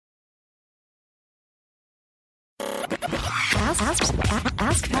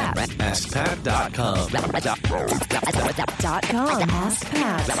Ask Pat. AskPat.com.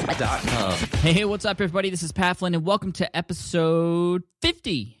 AskPat.com. Hey, what's up, everybody? This is Pat Flynn, and welcome to episode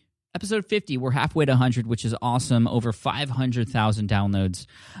 50. Episode 50. We're halfway to 100, which is awesome. Over 500,000 downloads.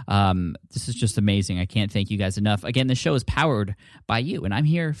 This is just amazing. I can't thank you guys enough. Again, the show is powered by you, and I'm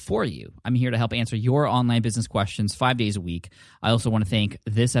here for you. I'm here to help answer your online business questions 5 days a week. I also want to thank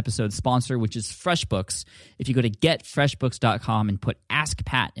this episode's sponsor, which is FreshBooks. If you go to getfreshbooks.com and put Ask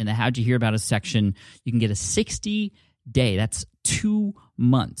Pat in the How'd You Hear About Us section, you can get a 60-day, that's 2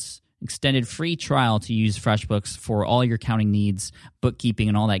 months, extended free trial to use FreshBooks for all your accounting needs, bookkeeping,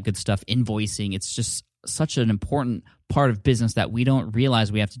 and all that good stuff, invoicing. It's just such an important part of business that we don't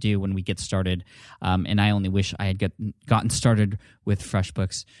realize we have to do when we get started. And I only wish I had gotten started with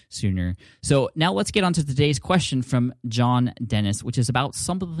FreshBooks sooner. So now let's get on to today's question from John Dennis, which is about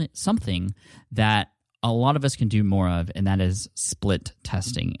something that a lot of us can do more of, and that is split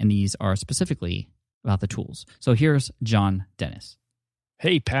testing. And these are specifically about the tools. So here's John Dennis.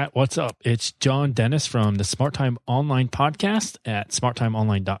 Hey, Pat, what's up? It's John Dennis from the Smart Time Online podcast at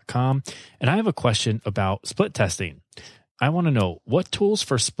smarttimeonline.com. And I have a question about split testing. I want to know, what tools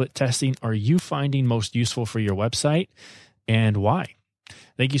for split testing are you finding most useful for your website and why?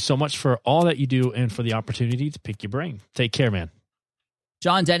 Thank you so much for all that you do and for the opportunity to pick your brain. Take care, man.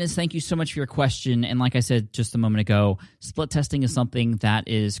 John Dennis, thank you so much for your question. And like I said just a moment ago, split testing is something that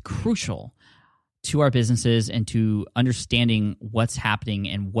is crucial to our businesses and to understanding what's happening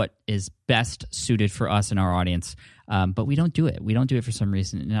and what is best suited for us and our audience. But we don't do it. We don't do it for some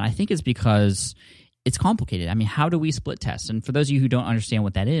reason. And I think it's because it's complicated. I mean, how do we split test? And for those of you who don't understand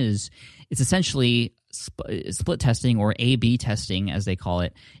what that is, it's essentially split testing, or A/B testing as they call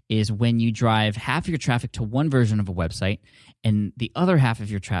it, is when you drive half of your traffic to one version of a website and the other half of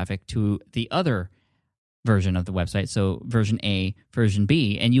your traffic to the other version of the website. So version A, version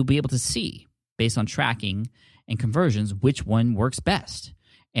B, and you'll be able to see, based on tracking and conversions, which one works best.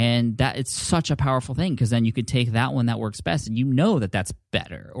 And that it's such a powerful thing, because then you could take that one that works best and you know that that's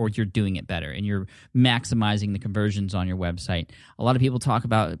better, or you're doing it better and you're maximizing the conversions on your website. A lot of people talk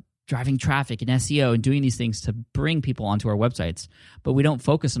about driving traffic and SEO and doing these things to bring people onto our websites, but we don't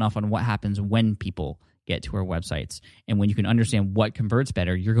focus enough on what happens when people get to our websites. And when you can understand what converts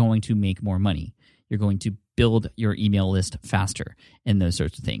better, you're going to make more money. You're going to build your email list faster and those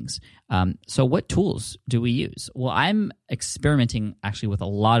sorts of things. So what tools do we use? Well, I'm experimenting actually with a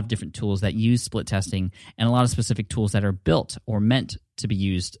lot of different tools that use split testing, and a lot of specific tools that are built or meant to be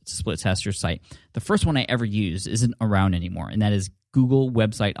used to split test your site. The first one I ever used isn't around anymore, and that is Google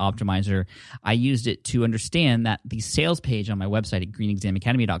Website Optimizer. I used it to understand that the sales page on my website at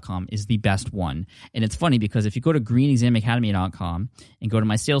greenexamacademy.com is the best one. And it's funny because if you go to greenexamacademy.com and go to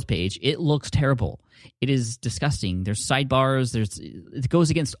my sales page, it looks terrible. It is disgusting. There's sidebars. It goes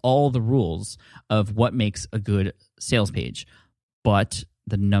against all the rules of what makes a good sales page. But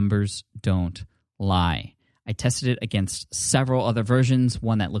the numbers don't lie. I tested it against several other versions,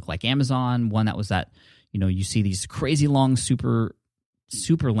 one that looked like Amazon, one that was that, you see these crazy long, super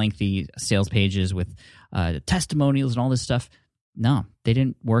lengthy sales pages with testimonials and all this stuff. No, they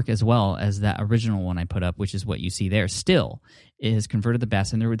didn't work as well as that original one I put up, which is what you see there. Still, it has converted the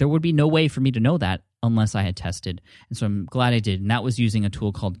best, and there would be no way for me to know that unless I had tested. And so I'm glad I did, and that was using a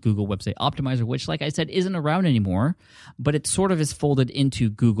tool called Google Website Optimizer, which, like I said, isn't around anymore, but it sort of is folded into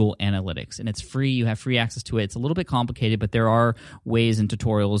Google Analytics, and it's free. You have free access to it. It's a little bit complicated, but there are ways and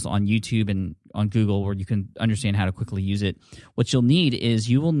tutorials on YouTube and on Google where you can understand how to quickly use it. What you'll need is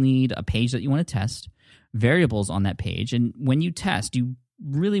you will need a page that you want to test, variables on that page, and when you test, you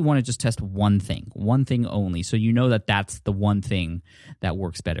really want to just test one thing only, so you know that that's the one thing that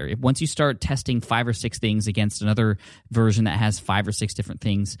works better. Once you start testing 5 or 6 things against another version that has 5 or 6 different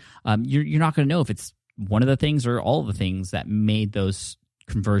things, you're not going to know if it's one of the things or all of the things that made those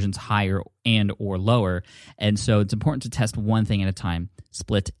conversions higher and or lower. And so it's important to test one thing at a time.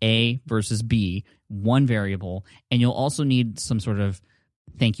 Split A versus B, one variable, and you'll also need some sort of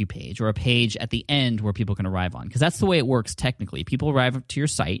thank you page or a page at the end where people can arrive on, because that's the way it works technically. People arrive to your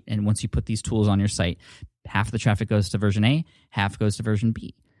site, and once you put these tools on your site, half of the traffic goes to version A, half goes to version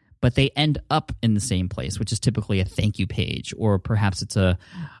B. But they end up in the same place, which is typically a thank you page, or perhaps it's a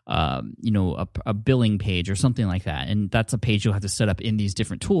billing page or something like that. And that's a page you'll have to set up in these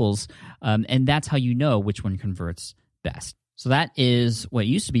different tools, and that's how you know which one converts best. So that is what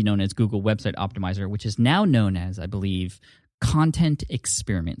used to be known as Google Website Optimizer, which is now known as, I believe, Content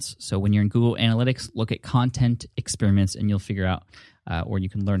Experiments. So when you're in Google Analytics, look at Content Experiments, and you'll figure out, or you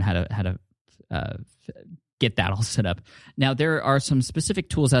can learn how to get that all set up. Now, there are some specific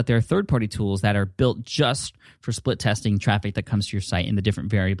tools out there, third-party tools that are built just for split testing traffic that comes to your site and the different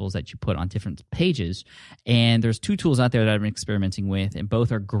variables that you put on different pages. And there's 2 tools out there that I've been experimenting with, and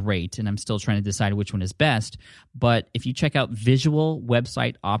both are great, and I'm still trying to decide which one is best. But if you check out Visual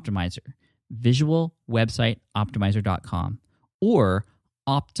Website Optimizer, visualwebsiteoptimizer.com, or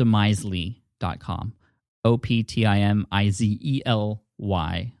optimizely.com, OPTIMIZELY,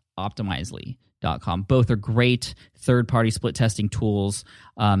 optimizely.com. Both are great third-party split testing tools.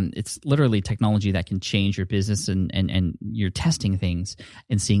 It's literally technology that can change your business, and you're testing things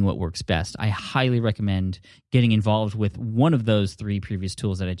and seeing what works best. I highly recommend getting involved with one of those 3 previous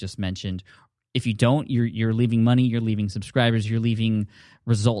tools that I just mentioned. If you don't, you're leaving money, you're leaving subscribers, you're leaving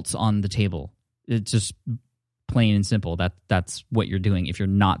results on the table. It's just plain and simple. That's what you're doing. If you're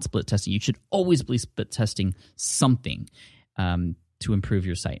not split testing, you should always be split testing something to improve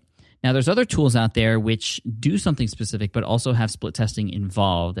your site. Now, there's other tools out there which do something specific but also have split testing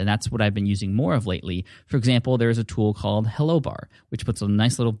involved, and that's what I've been using more of lately. For example, there's a tool called Hello Bar, which puts a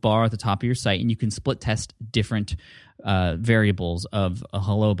nice little bar at the top of your site, and you can split test different variables of a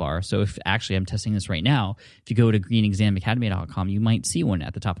Hello Bar. So if actually I'm testing this right now, if you go to greenexamacademy.com, you might see one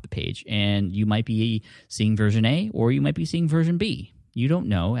at the top of the page, and you might be seeing version A or you might be seeing version B. You don't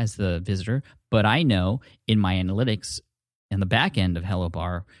know as the visitor, but I know in my analytics in the back end of Hello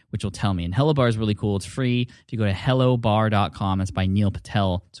Bar, which will tell me. And Hello Bar is really cool. It's free. If you go to hellobar.com, it's by Neil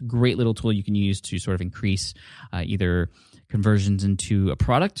Patel. It's a great little tool you can use to sort of increase either conversions into a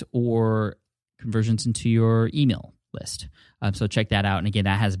product or conversions into your email list. So check that out. And again,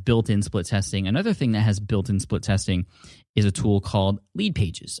 that has built-in split testing. Another thing that has built-in split testing is a tool called Lead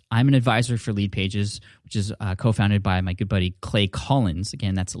Pages. I'm an advisor for Lead Pages, which is co-founded by my good buddy Clay Collins.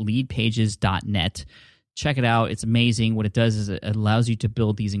 Again, that's leadpages.net. Check it out. It's amazing. What it does is it allows you to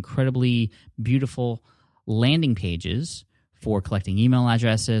build these incredibly beautiful landing pages for collecting email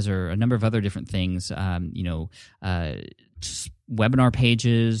addresses or a number of other different things, webinar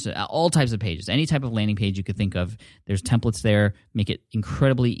pages, all types of pages, any type of landing page you could think of. There's templates there, make it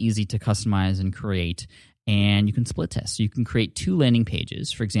incredibly easy to customize and create, and you can split test. So you can create 2 landing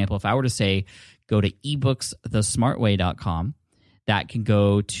pages. For example, if I were to say, go to ebooksthesmartway.com, that can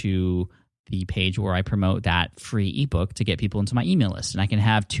go to the page where I promote that free ebook to get people into my email list. And I can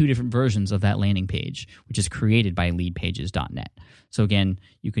have 2 different versions of that landing page, which is created by leadpages.net. So again,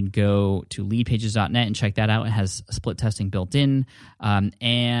 you can go to leadpages.net and check that out. It has split testing built in. So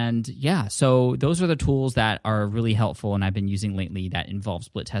those are the tools that are really helpful and I've been using lately that involve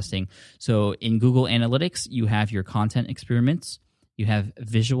split testing. So in Google Analytics, you have your content experiments. You have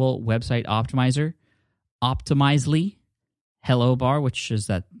Visual Website Optimizer, Optimizely, Hello Bar, which is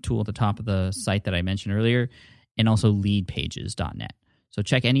that tool at the top of the site that I mentioned earlier, and also leadpages.net. So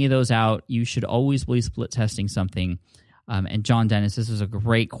check any of those out. You should always be split testing something. And John Dennis, this is a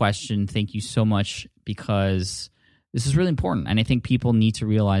great question. Thank you so much, because this is really important. And I think people need to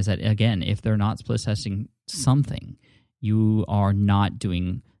realize that, again, if they're not split testing something, you are not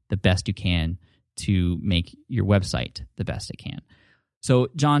doing the best you can to make your website the best it can. So,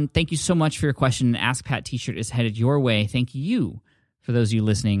 John, thank you so much for your question. Ask Pat t-shirt is headed your way. Thank you for those of you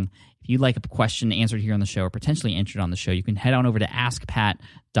listening. If you'd like a question answered here on the show or potentially answered on the show, you can head on over to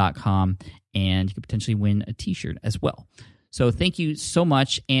askpat.com and you can potentially win a t-shirt as well. So thank you so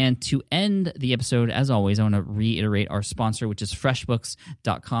much. And to end the episode, as always, I want to reiterate our sponsor, which is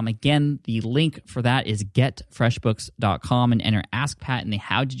freshbooks.com. Again, the link for that is getfreshbooks.com and enter Ask Pat in the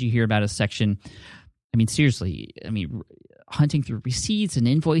How Did You Hear About Us section. Seriously, hunting through receipts and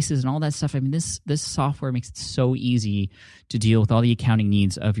invoices and all that stuff. This software makes it so easy to deal with all the accounting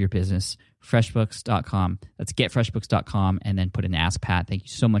needs of your business. Freshbooks.com. That's getfreshbooks.com and then put in Ask Pat. Thank you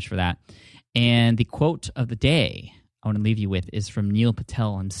so much for that. And the quote of the day I want to leave you with is from Neil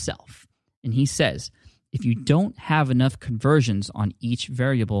Patel himself. And he says, if you don't have enough conversions on each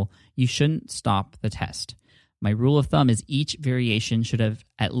variable, you shouldn't stop the test. My rule of thumb is each variation should have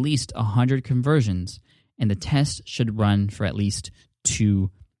at least 100 conversions, and the test should run for at least 2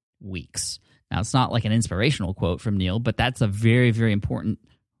 weeks. Now, it's not like an inspirational quote from Neil, but that's a very, very important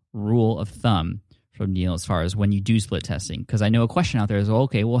rule of thumb from Neil as far as when you do split testing. Because I know a question out there is,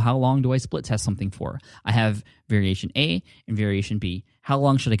 how long do I split test something for? I have variation A and variation B. How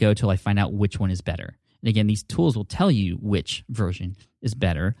long should I go till I find out which one is better? And again, these tools will tell you which version is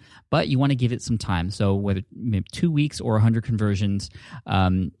better, but you want to give it some time. So whether maybe 2 weeks or 100 conversions,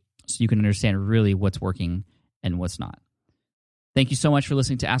 so you can understand really what's working and what's not. Thank you so much for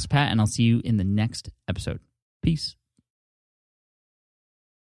listening to Ask Pat, and I'll see you in the next episode. Peace.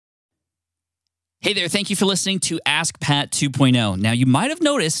 Hey there, thank you for listening to Ask Pat 2.0. Now, you might have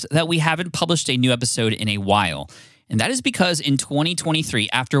noticed that we haven't published a new episode in a while, and that is because in 2023,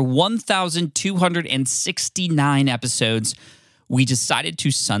 after 1,269 episodes, we decided to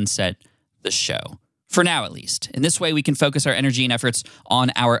sunset the show. For now, at least. In this way, we can focus our energy and efforts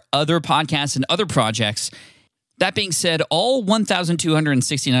on our other podcasts and other projects. That being said, all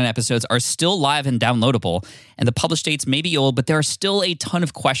 1,269 episodes are still live and downloadable, and the published dates may be old, but there are still a ton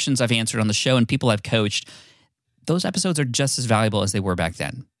of questions I've answered on the show and people I've coached. Those episodes are just as valuable as they were back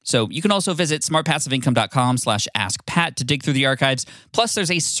then. So you can also visit smartpassiveincome.com/askpat to dig through the archives. Plus,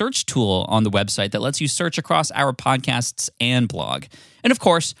 there's a search tool on the website that lets you search across our podcasts and blog. And of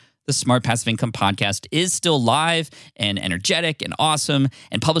course, the Smart Passive Income podcast is still live and energetic and awesome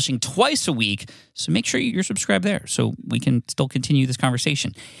and publishing twice a week. So make sure you're subscribed there so we can still continue this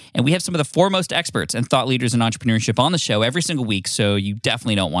conversation. And we have some of the foremost experts and thought leaders in entrepreneurship on the show every single week, so you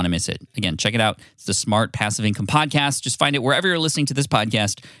definitely don't want to miss it. Again, check it out. It's the Smart Passive Income podcast. Just find it wherever you're listening to this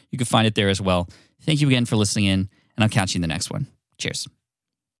podcast. You can find it there as well. Thank you again for listening in, and I'll catch you in the next one. Cheers.